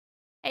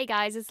Hey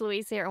guys, it's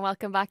Louise here and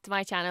welcome back to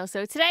my channel.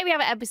 So today we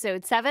have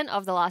episode 7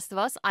 of The Last of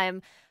Us. I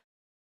am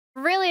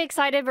really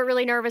excited but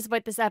really nervous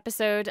about this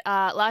episode.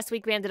 Last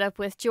week we ended up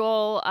with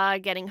Joel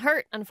getting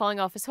hurt and falling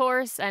off his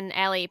horse and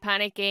Ellie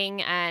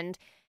panicking, and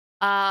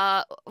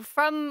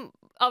from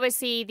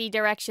obviously the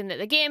direction that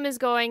the game is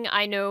going,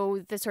 I know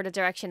the sort of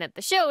direction that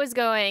the show is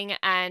going,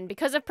 and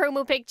because of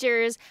promo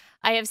pictures,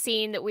 I have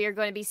seen that we are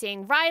going to be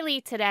seeing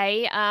Riley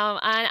today, and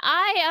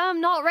I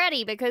am not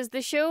ready because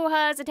the show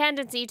has a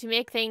tendency to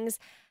make things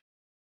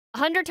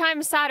 100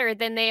 times sadder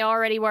than they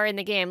already were in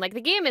the game. Like, the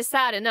game is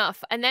sad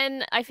enough, and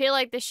then I feel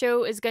like the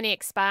show is going to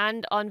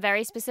expand on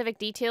very specific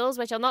details,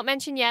 which I'll not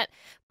mention yet,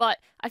 but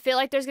I feel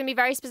like there's going to be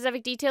very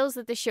specific details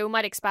that the show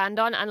might expand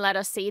on and let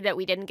us see that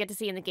we didn't get to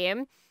see in the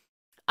game.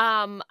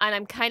 And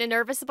I'm kind of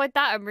nervous about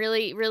that. I'm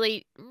really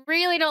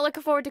not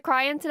looking forward to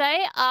crying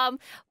today.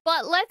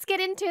 But let's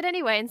get into it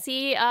anyway and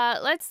see.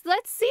 Let's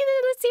see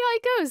how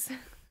it goes.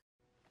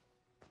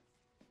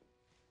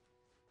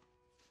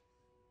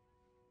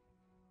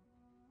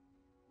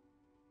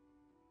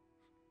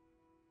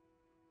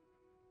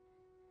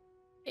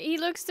 He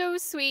looks so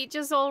sweet,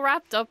 just all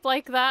wrapped up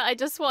like that. I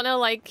just want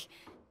to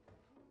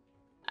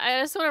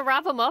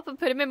wrap him up and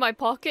put him in my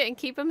pocket and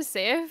keep him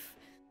safe.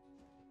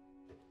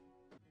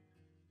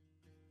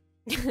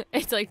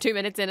 It's like 2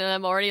 minutes in and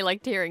I'm already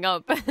like tearing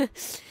up.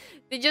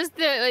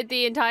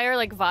 The entire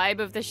like vibe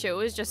of the show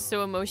is just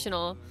so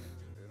emotional.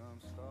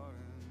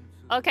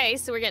 Okay,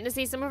 so we're getting to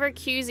see some of her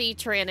QZ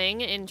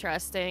training.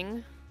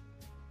 Interesting.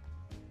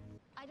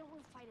 I don't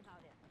want to fight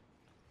about it.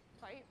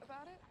 Fight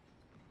about it?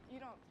 You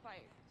don't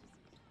fight.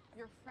 Just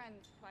your friend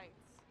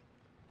fights.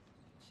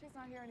 She's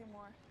not here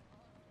anymore,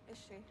 is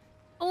she?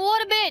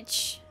 What a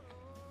bitch!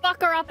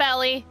 Fuck her up,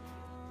 Ellie.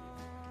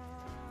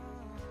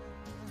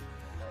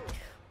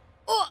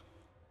 Oh.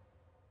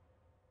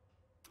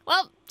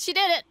 Well, she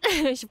did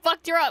it. She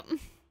fucked her up.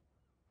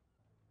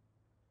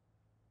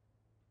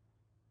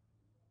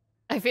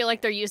 I feel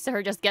like they're used to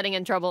her just getting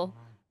in trouble.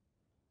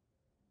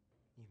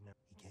 You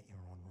get your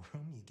own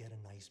room, you get a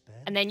nice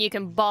bed. And then you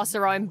can boss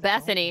around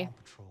Bethany.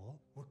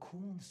 We're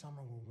cool in the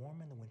summer, we're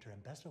warm in the winter,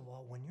 and best of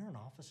all, when you're an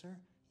officer,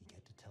 you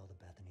get to tell the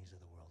Bethanies of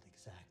the world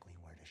exactly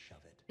where to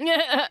shove it.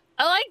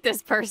 I like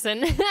this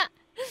person.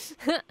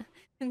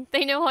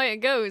 They know how it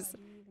goes.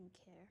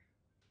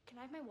 Can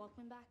I have my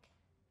Walkman back?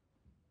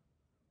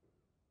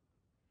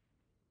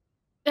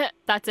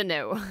 That's a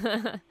no.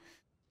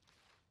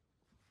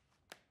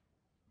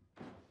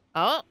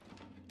 Oh.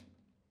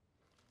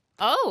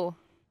 Oh.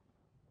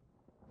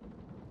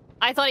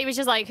 I thought he was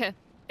just like,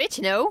 bitch,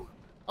 no.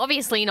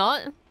 Obviously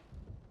not.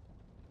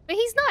 But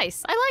he's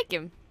nice. I like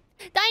him.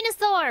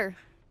 Dinosaur!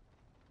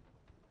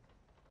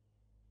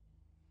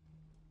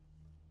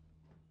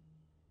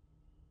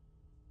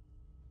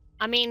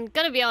 I mean,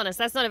 gonna be honest,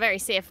 that's not a very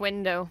safe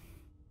window.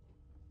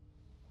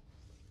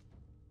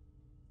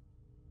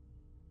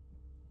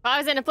 If I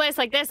was in a place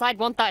like this, I'd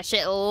want that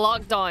shit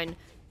locked down.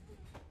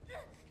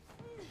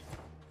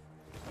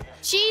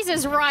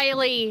 Jesus,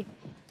 Riley!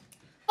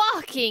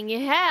 Fucking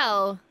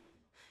hell!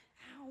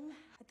 Ow.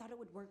 I thought it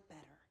would work better.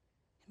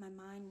 In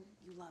my mind,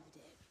 you loved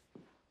it.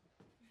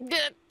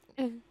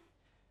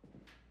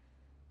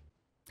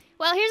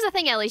 Well, here's the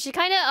thing, Ellie. She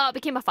kind of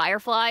became a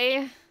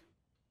firefly.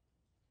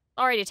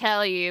 Sorry to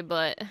tell you,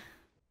 but...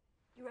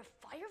 You're a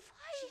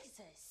firefly?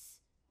 Jesus.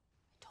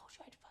 I told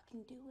you I'd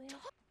fucking do it.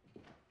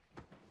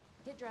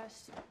 Get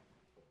dressed.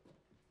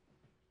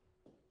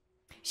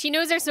 She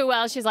knows her so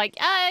well, she's like,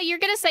 you're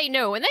gonna say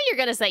no, and then you're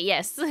gonna say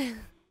yes. And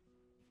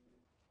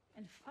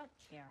fuck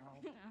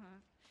Carol.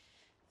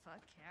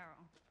 Fuck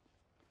Carol.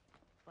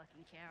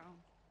 Fucking Carol.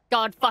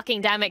 God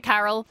fucking damn it,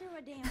 Carol. Through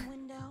a damn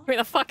window. Where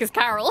the fuck is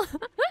Carol?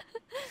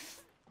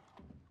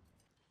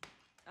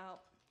 Oh.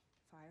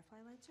 Firefly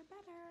lights are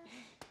better.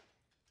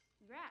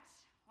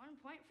 Congrats. 1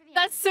 point for the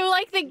That's so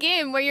like the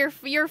game where your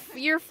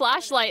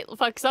flashlight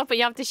fucks up and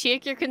you have to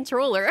shake your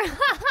controller.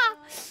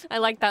 I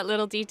like that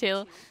little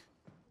detail.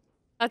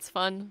 That's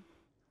fun.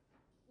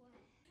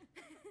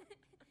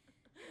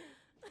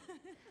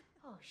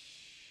 Oh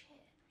shit.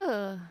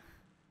 Ugh.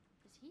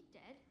 Is he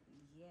dead?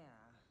 Yeah.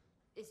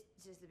 Is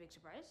this the big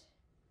surprise?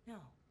 No.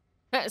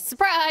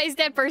 Surprise,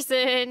 dead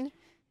person.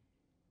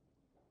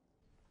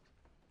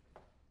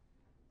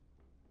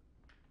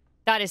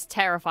 That is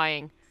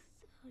terrifying.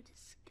 So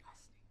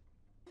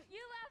disgusting.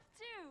 You laugh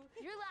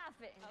too. You're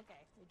laughing.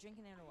 Okay. You're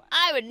drinking it or what?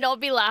 I would not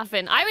be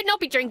laughing. I would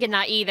not be drinking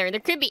that either. There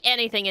could be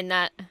anything in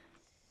that.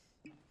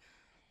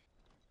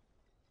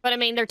 But I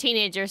mean, they're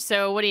teenagers,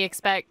 so what do you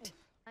expect?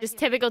 Just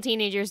typical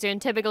teenagers doing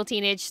typical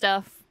teenage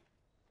stuff.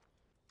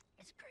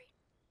 It's great.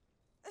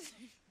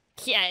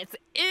 Yeah,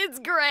 it's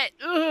great.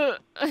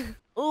 Ugh.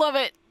 Love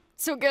it.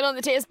 So good on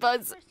the taste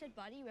buds. First dead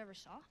body you ever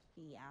saw?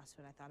 He asked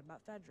what I thought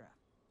about Fedra.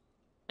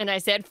 And I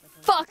said,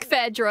 fuck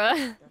Fedra.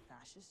 They're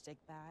fascist dick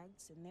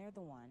bags, and they're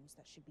the ones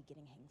that should be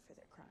getting hanged for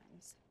their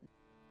crimes.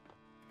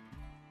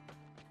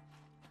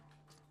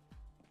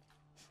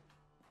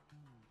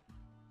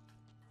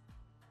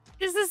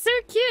 This is so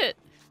cute.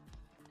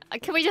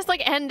 Can we just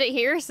like end it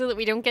here so that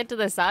we don't get to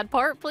the sad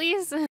part,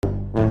 please?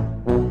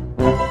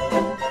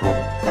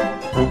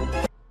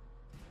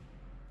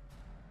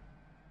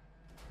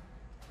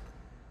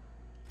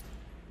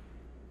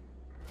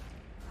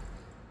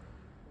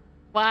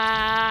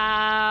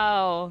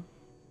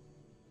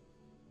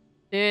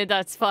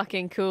 that's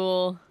fucking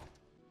cool.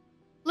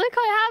 Look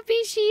how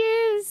happy she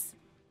is.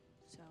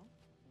 So?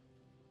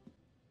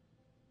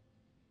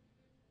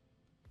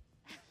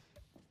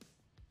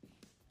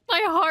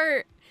 My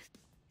heart.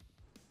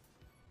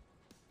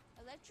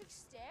 Electric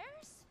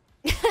stairs?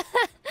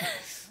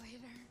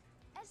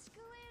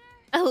 Escalator?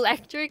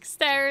 Electric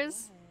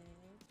stairs.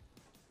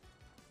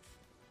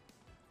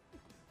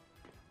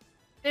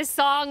 This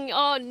song.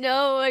 Oh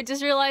no, I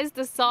just realized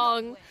the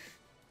song.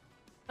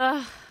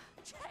 Ugh.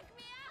 Check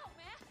me out,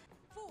 man.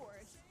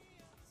 Forward.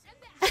 And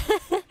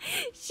back.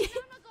 She- I'm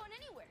not going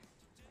anywhere.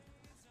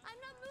 I'm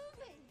not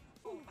moving.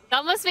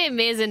 That must be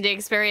amazing to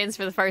experience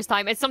for the first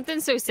time. It's something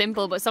so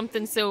simple, but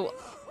something so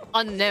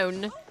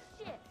unknown.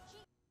 Shit.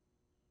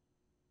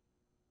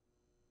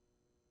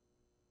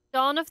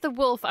 Dawn of the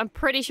Wolf. I'm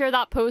pretty sure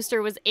that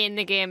poster was in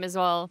the game as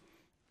well.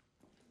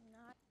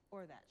 Not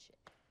or that shit.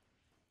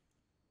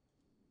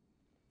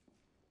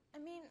 I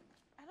mean,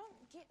 I don't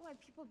get why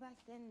people back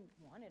then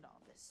wanted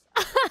all this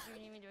stuff. Do you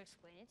need me to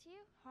explain it to you?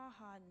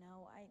 Haha,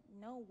 no. I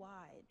know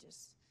why. It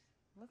just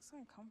looks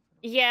uncomfortable.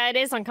 Yeah, it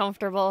is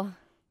uncomfortable.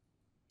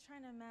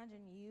 Trying to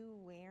imagine you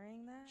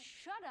wearing that.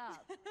 Shut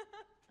up.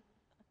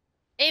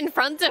 In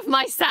front of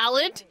my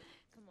salad?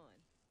 Come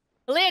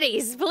on.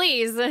 Ladies,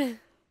 please.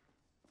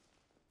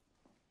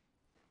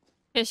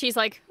 And she's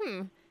like,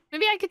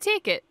 maybe I could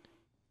take it.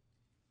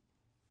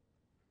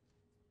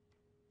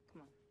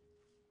 Come on.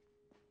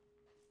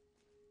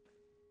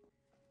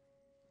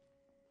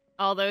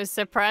 All those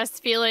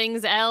suppressed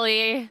feelings,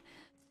 Ellie.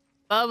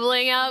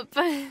 Bubbling up.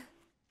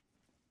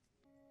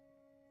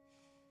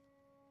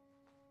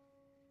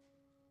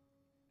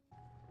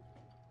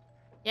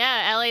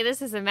 Yeah, Ellie,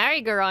 this is a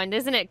merry-go-round,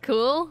 isn't it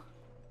cool?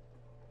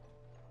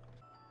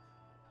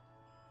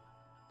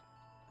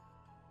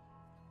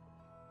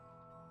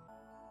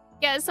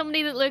 Yeah,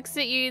 somebody that looks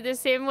at you the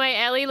same way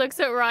Ellie looks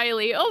at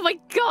Riley. Oh my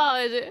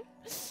god!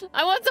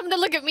 I want someone to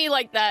look at me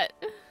like that.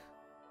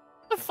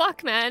 The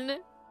fuck, man?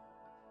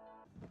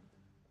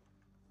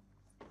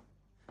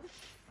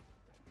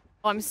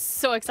 Oh, I'm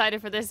so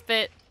excited for this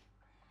bit.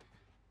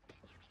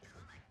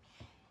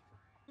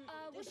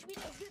 What should we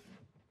do?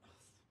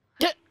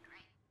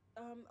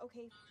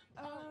 Okay.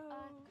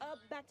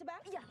 Back to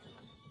back? Yeah.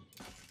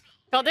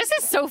 God, this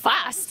is so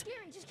fast.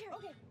 Just carry.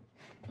 Okay.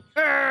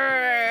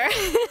 Grrr.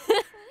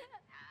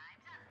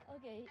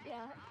 Okay,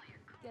 yeah.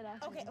 Get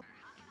after Okay. me.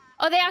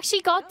 Oh, they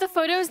actually got the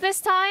photos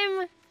this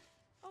time?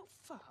 Oh,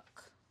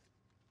 fuck.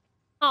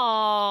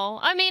 Oh,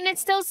 I mean,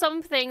 it's still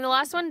something. The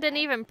last one didn't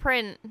even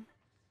print.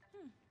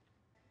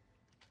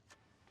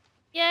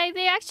 Yay,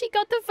 they actually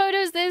got the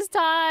photos this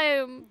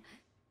time.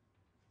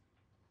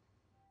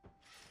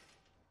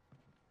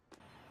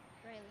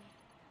 Riley,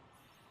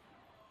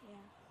 Yeah.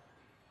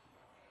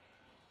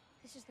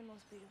 this is the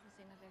most beautiful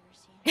thing I've ever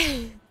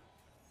seen.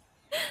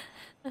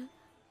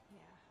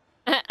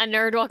 Yeah. A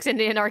nerd walks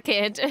into an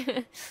arcade.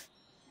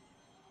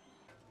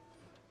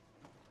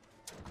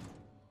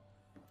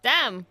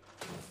 Damn.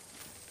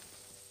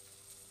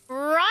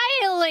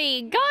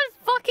 Riley! God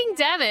fucking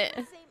damn it.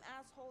 Same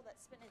asshole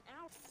that spent an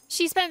hour.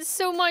 She spent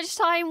so much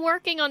time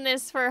working on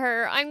this for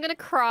her. I'm gonna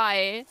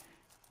cry.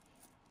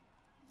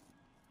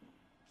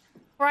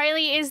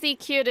 Riley is the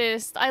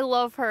cutest. I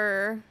love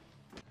her.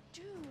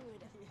 Dude.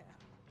 Yeah.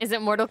 Is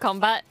it Mortal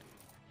Kombat?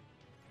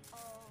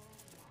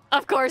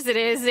 Of course it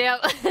is,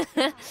 yep.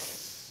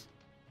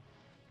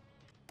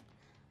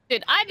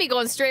 Dude, I'd be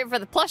going straight for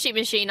the plushie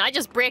machine. I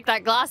just break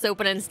that glass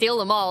open and steal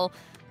them all.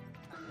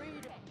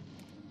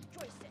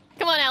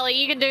 Come on, Ellie,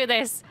 you can do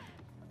this.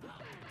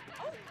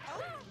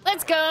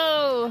 Let's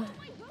go.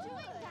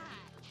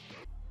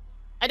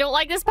 I don't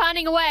like this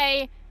panning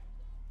away.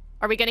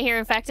 Are we gonna hear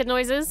infected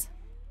noises?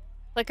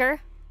 Clicker.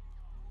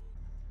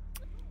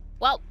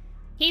 Well,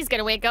 he's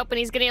gonna wake up and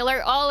he's gonna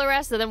alert all the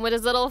rest of them with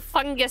his little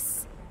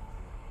fungus.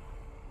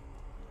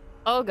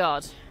 Oh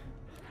god.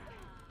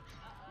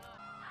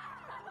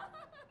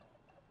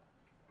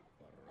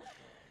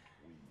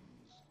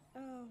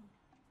 Oh.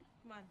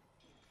 Come on.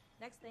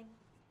 Next thing.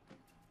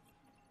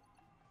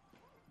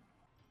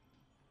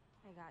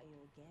 I got you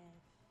a gift.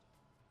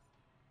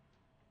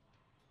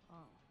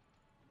 Oh.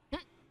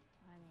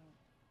 I mean,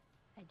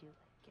 I do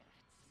like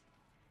gifts.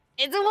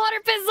 It's a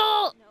water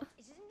pistol! No,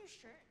 is it in your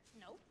shirt?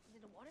 Nope. Is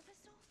it a water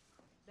pistol?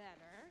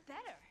 Better.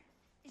 Better.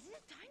 Is it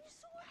a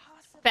dinosaur?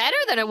 Possibly. Better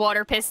than a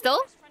water pistol?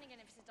 Best friend again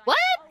if it's a dinosaur.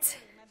 What?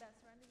 My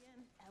best friend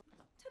again.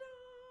 Ta-da!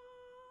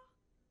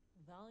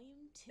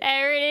 Volume 2.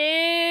 There it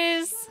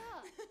is! Shut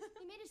up.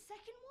 You made a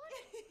second one?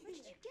 Where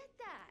did you get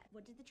that?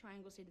 What did the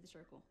triangle say to the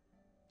circle?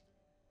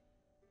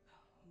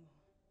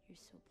 You're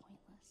so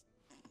pointless.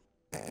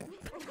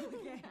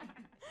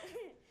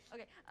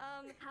 Okay,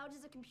 how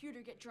does a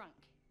computer get drunk?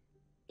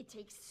 It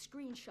takes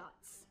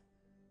screenshots.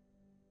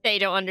 They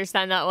don't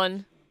understand that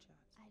one.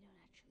 I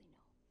don't actually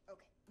know.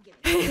 Okay, give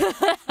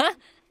it.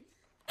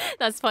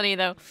 That's funny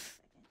though.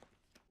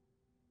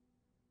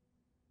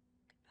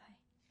 Goodbye.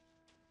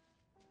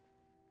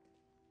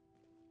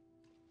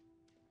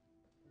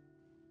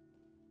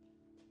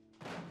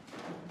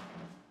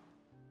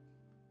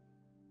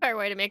 Fair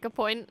way to make a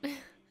point.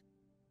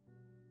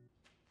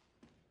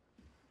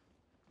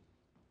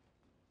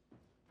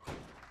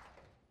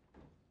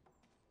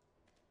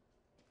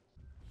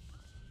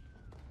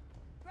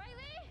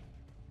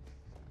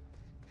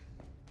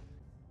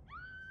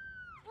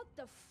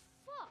 the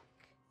fuck?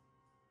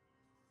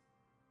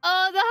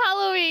 Oh, the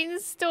Halloween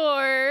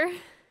store.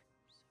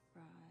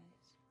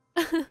 Surprise.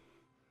 Because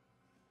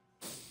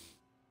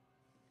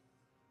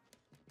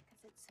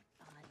it's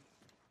fun.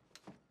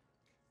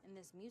 And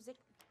this music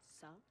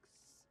sucks.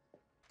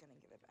 Gonna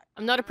give it back.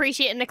 I'm not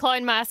appreciating the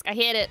clown mask. I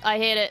hate it. I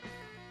hate it.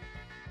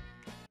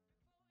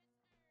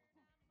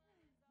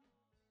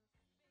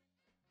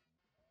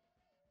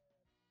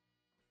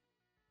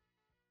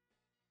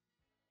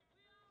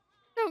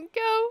 Don't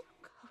go.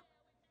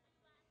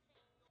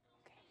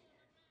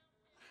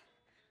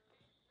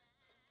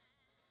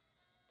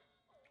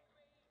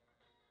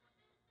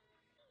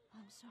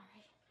 I'm sorry.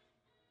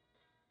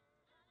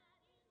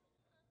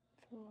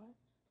 For what?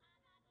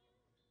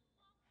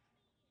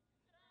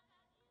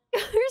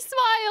 Her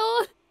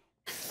smile.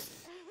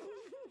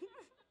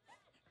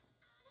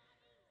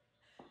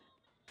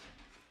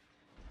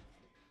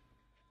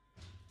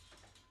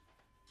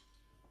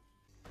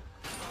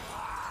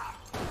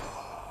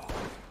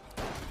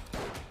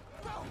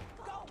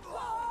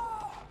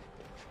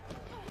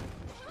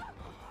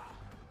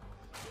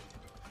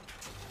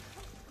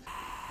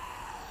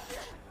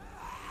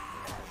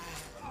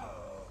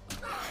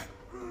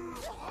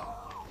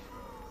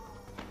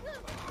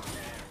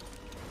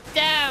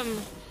 Damn.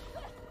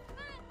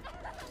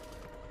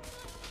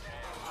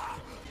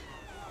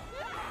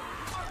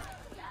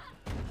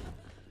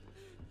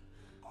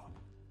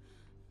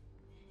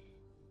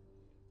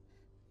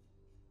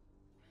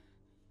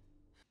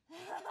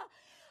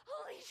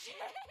 Holy shit!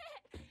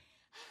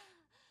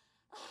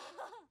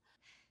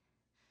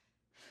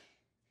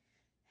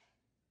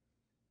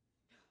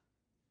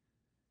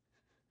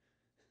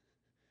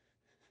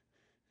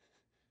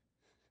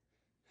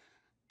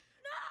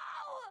 No!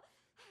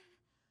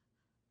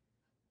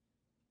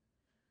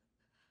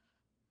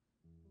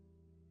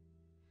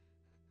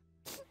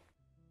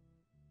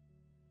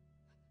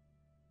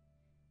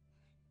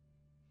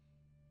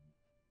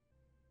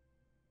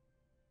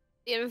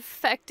 The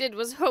infected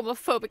was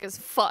homophobic as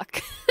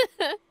fuck.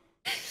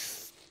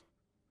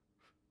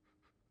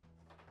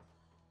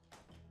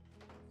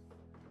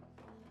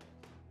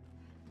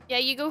 Yeah,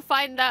 you go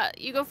find that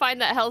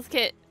health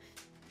kit.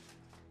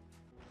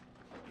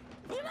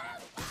 Wait, I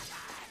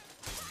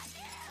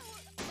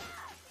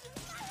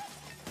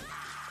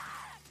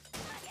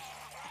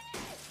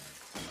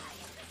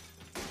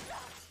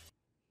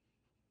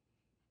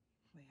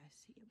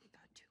see it. We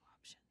got two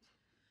options.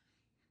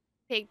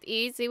 Take the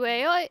easy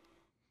way out.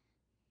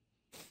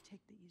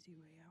 Take the easy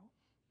way out.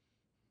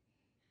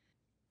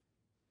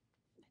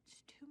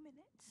 It's 2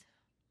 minutes.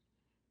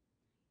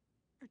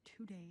 Or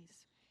 2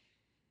 days.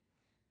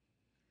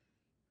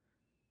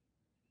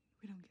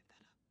 We don't give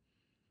that up.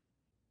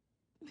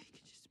 We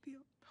can just be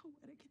all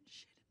poetic and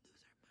shit and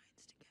lose our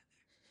minds together.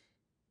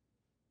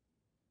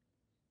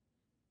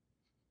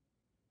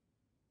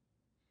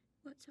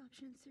 What's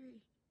option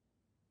 3?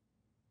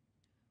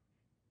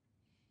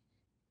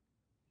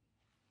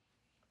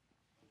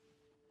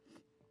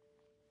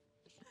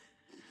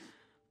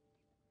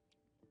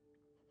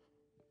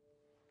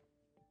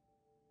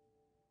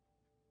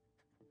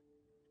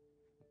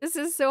 This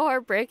is so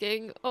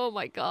heartbreaking. Oh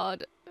my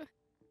god.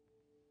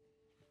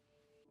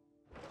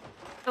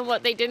 And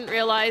what they didn't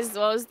realize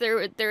was there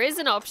is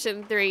an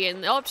option 3,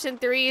 and option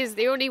 3 is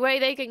the only way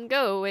they can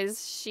go,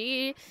 is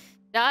she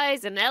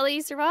dies and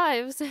Ellie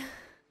survives.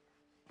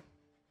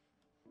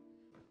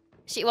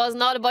 She was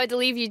not about to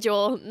leave you,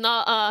 Joel.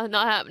 Not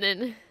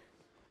happening.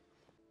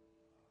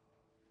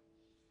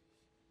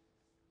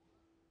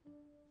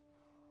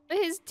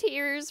 His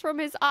tears from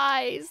his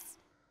eyes.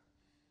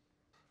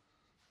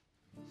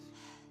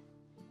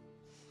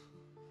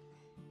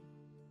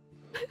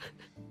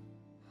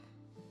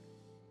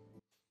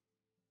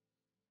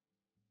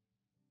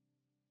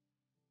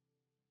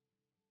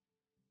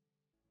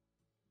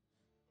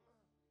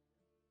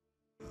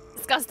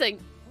 Disgusting.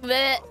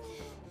 Blech.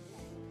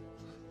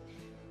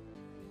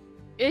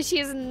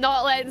 She's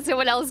not letting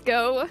someone else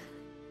go.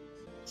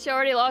 She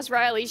already lost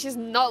Riley. She's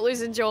not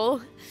losing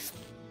Joel.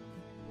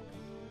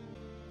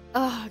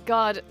 Oh,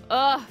 God.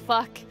 Oh,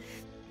 fuck.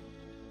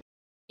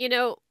 You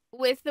know,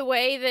 with the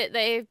way that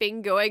they've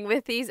been going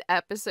with these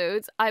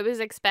episodes, I was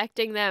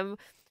expecting them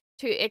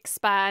to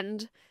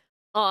expand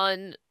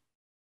on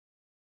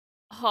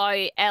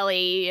how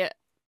Ellie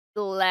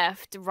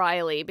left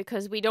Riley,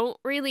 because we don't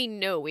really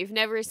know. We've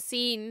never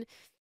seen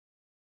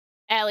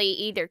Ellie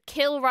either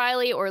kill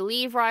Riley or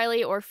leave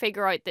Riley or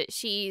figure out that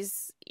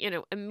she's, you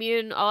know,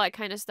 immune, all that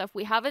kind of stuff.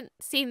 We haven't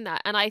seen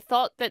that. And I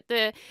thought that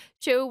the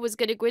show was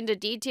going to go into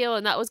detail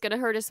and that was going to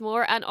hurt us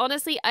more. And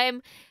honestly, I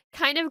am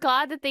kind of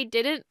glad that they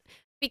didn't,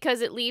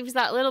 because it leaves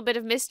that little bit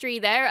of mystery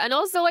there. And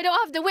also, I don't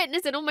have to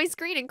witness it on my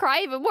screen and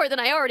cry even more than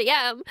I already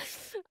am.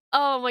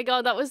 Oh my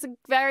god, that was a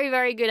very,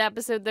 very good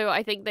episode, though.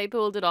 I think they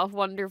pulled it off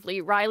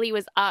wonderfully. Riley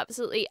was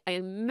absolutely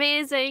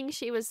amazing.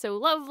 She was so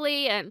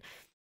lovely, and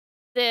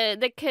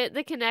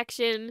the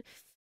connection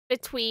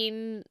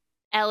between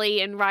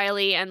Ellie and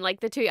Riley and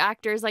like the two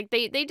actors, like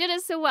they did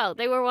it so well.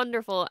 They were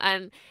wonderful,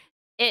 and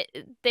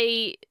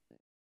they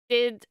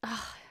did.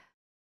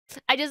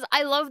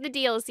 I love the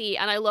DLC,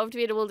 and I love to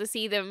be able to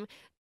see them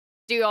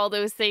do all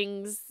those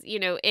things, you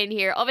know, in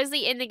here.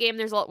 Obviously, in the game,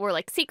 there's a lot more,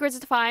 like, secrets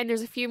to find.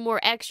 There's a few more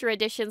extra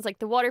additions, like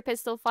the water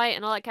pistol fight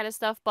and all that kind of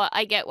stuff, but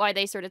I get why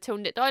they sort of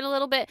toned it down a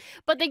little bit.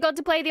 But they got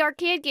to play the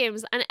arcade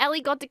games, and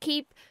Ellie got to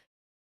keep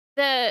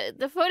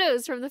the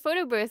photos from the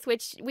photo booth,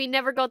 which we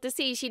never got to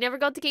see. She never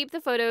got to keep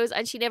the photos,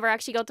 and she never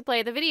actually got to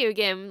play the video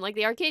game, like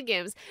the arcade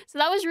games. So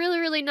that was really,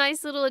 really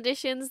nice little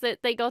additions that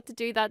they got to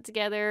do that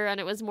together, and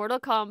it was Mortal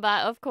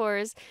Kombat, of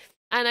course.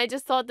 And I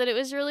just thought that it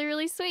was really,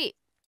 really sweet.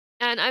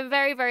 And I'm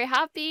very, very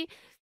happy.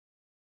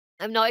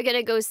 I'm not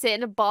gonna go sit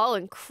in a ball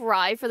and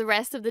cry for the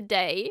rest of the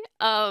day.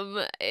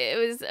 It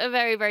was a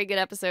very, very good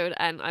episode,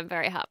 and I'm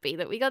very happy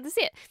that we got to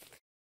see it.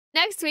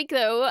 Next week,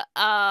 though,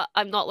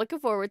 I'm not looking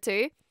forward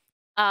to.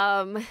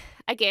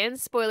 Again,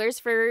 spoilers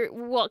for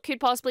what could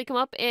possibly come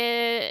up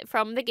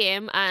from the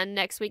game and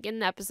next week in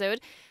an episode.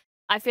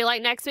 I feel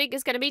like next week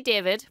is gonna be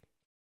David.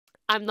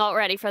 I'm not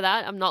ready for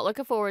that. I'm not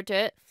looking forward to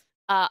it.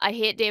 I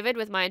hate David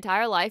with my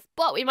entire life,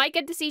 but we might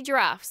get to see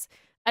giraffes.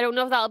 I don't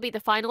know if that'll be the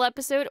final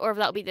episode or if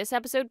that'll be this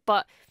episode,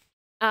 but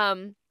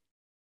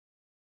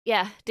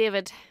yeah,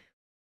 David.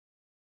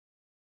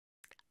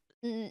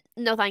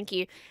 No, thank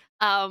you.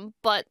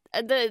 But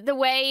the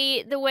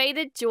way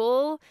that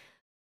Joel,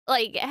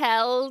 like,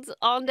 held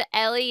on to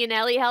Ellie and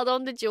Ellie held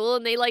on to Joel,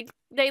 and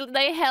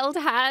they held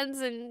hands,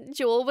 and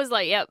Joel was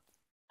like, "Yep,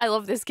 I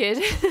love this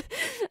kid,"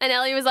 and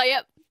Ellie was like,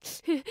 "Yep,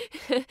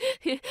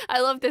 I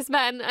love this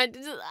man."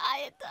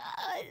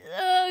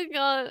 Oh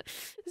god,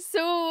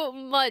 so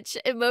much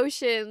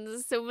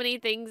emotions, so many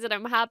things that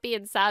I'm happy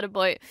and sad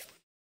about.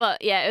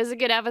 But yeah, it was a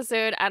good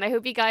episode, and I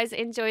hope you guys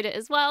enjoyed it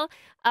as well.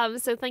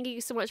 So thank you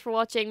so much for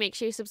watching. Make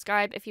sure you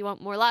subscribe if you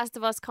want more Last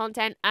of Us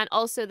content, and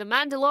also The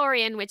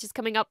Mandalorian, which is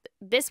coming up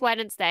this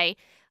Wednesday,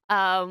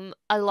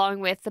 along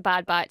with The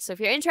Bad Batch. So if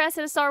you're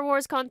interested in Star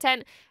Wars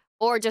content,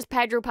 or just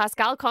Pedro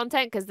Pascal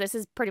content, because this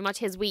is pretty much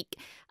his week,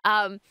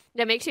 then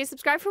make sure you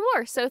subscribe for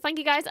more. So thank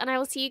you guys, and I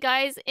will see you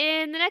guys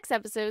in the next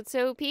episode.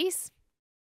 So peace.